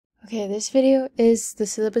Okay, this video is the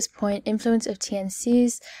syllabus point influence of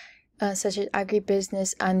TNCs such as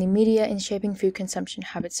agribusiness and the media in shaping food consumption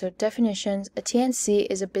habits. So definitions: a TNC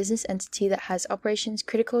is a business entity that has operations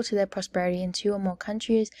critical to their prosperity in two or more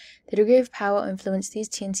countries. The degree of power or influence these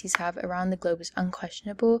TNCs have around the globe is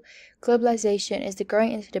unquestionable. Globalization is the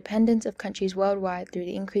growing interdependence of countries worldwide through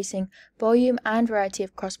the increasing volume and variety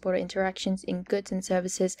of cross-border interactions in goods and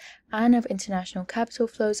services and of international capital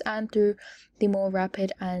flows, and through the more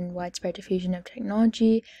rapid and widespread diffusion of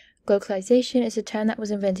technology. Localization is a term that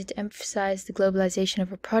was invented to emphasize the globalization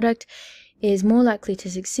of a product is more likely to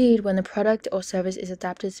succeed when the product or service is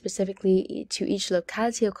adapted specifically to each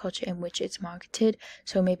locality or culture in which it's marketed.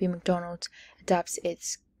 So maybe McDonald's adapts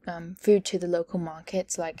its food to the local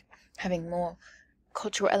markets, like having more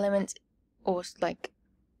cultural elements or like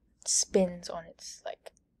spins on its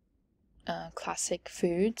classic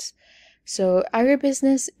foods. So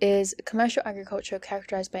agribusiness is commercial agriculture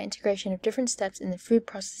characterized by integration of different steps in the food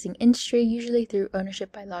processing industry, usually through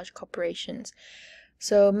ownership by large corporations.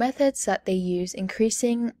 So methods that they use: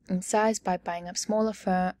 increasing in size by buying up smaller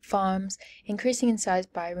farms, increasing in size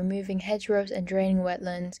by removing hedgerows and draining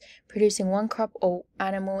wetlands, producing one crop or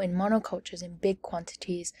animal in monocultures in big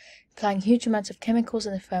quantities, applying huge amounts of chemicals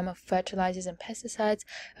in the form of fertilizers and pesticides,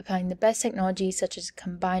 applying the best technology such as a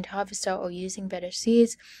combined harvester or using better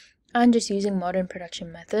seeds, and just using modern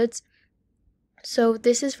production methods. So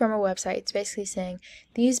this is from a website. It's basically saying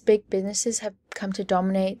these big businesses have come to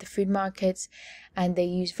dominate the food markets, and they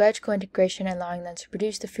use vertical integration, allowing them to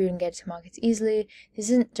produce the food and get it to markets easily. This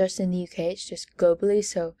isn't just in the UK, it's just globally.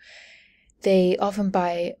 So they often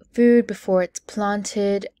buy food before it's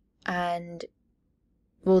planted, and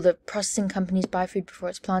the processing companies buy food before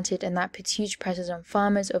it's planted, and that puts huge pressures on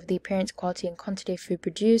farmers over the appearance, quality, and quantity of food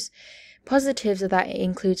produced. Positives of that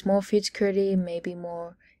includes more food security, maybe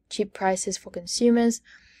more cheap prices for consumers.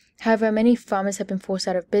 However, many farmers have been forced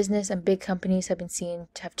out of business, and big companies have been seen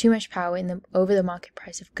to have too much power over the market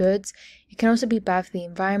price of goods. It can also be bad for the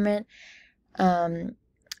environment.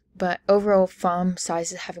 But overall, farm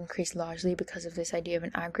sizes have increased largely because of this idea of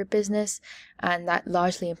an agribusiness, and that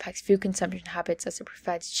largely impacts food consumption habits as it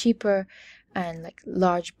provides cheaper and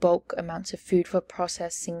large bulk amounts of food for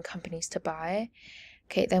processing companies to buy.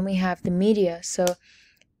 Okay, then we have the media. So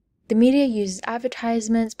the media uses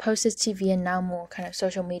advertisements, posters, TV, and now more kind of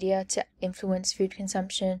social media to influence food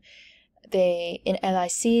consumption. In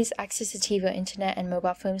LICs, access to TV or internet and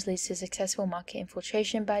mobile phones leads to successful market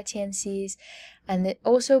infiltration by TNCs, and it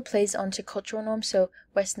also plays onto cultural norms. So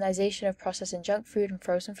westernization of processed and junk food and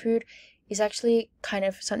frozen food is actually kind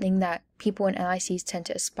of something that people in LICs tend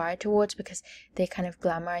to aspire towards, because they kind of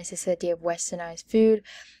glamorize this idea of westernized food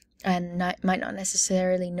and might not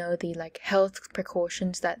necessarily know the health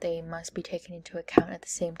precautions that they must be taken into account at the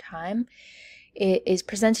same time. It is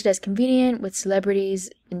presented as convenient, with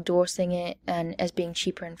celebrities endorsing it and as being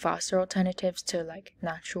cheaper and faster alternatives to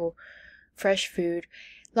natural fresh food.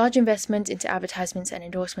 Large investments into advertisements and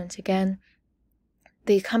endorsements. Again,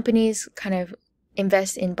 the companies kind of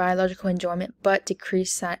invest in biological enjoyment but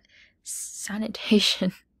decrease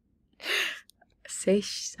sanitation. I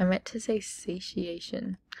meant to say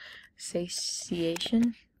satiation. So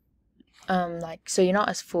you're not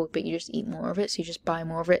as full, but you just eat more of it, so you just buy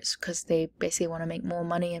more of it, because they basically want to make more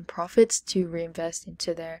money and profits to reinvest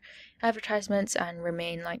into their advertisements and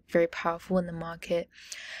remain very powerful in the market.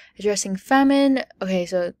 Addressing famine. Okay,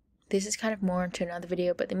 so this is kind of more into another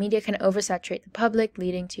video, but the media can oversaturate the public,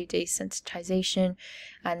 leading to desensitization,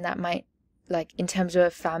 and that might, in terms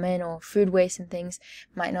of famine or food waste and things,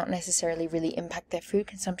 might not necessarily really impact their food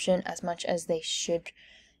consumption as much as it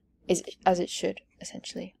should,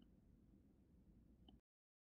 essentially.